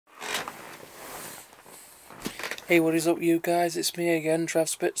Hey, what is up you guys, it's me again, Trev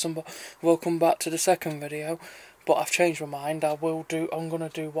Spitz, and welcome back to the second video. But I've changed my mind, I'm gonna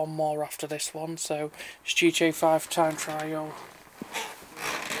do one more after this one, so it's GTA5 time trial.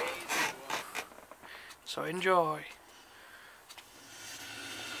 So enjoy.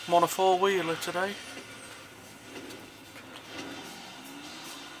 I'm on a four-wheeler today.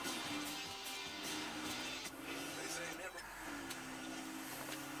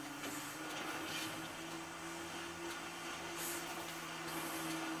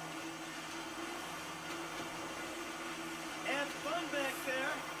 Have fun back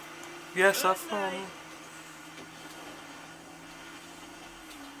there. Yes, have fun.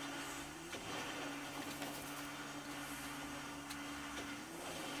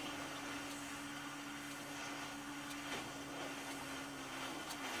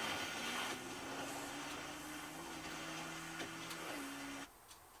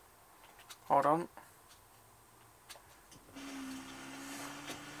 Hold on.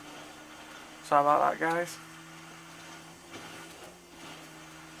 Sorry about that, guys.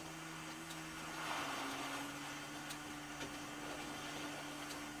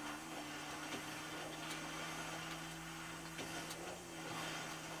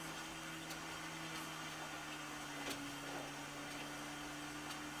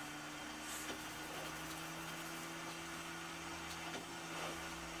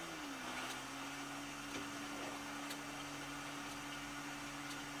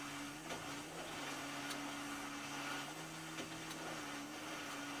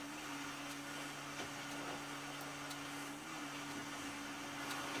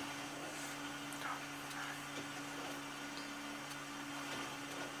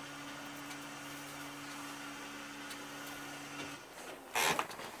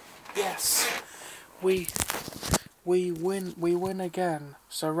 Yes, we win again.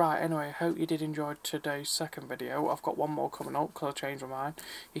 So right, anyway, hope you did enjoy today's second video. I've got one more coming up because I changed my mind.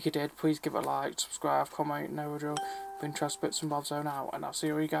 If you did, please give it a like, subscribe, comment, no drill. Been Trev Spitz and Bob Zone out, and I'll see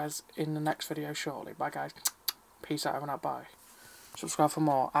you guys in the next video shortly. Bye guys, peace out, have a night, bye. Subscribe for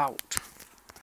more, out.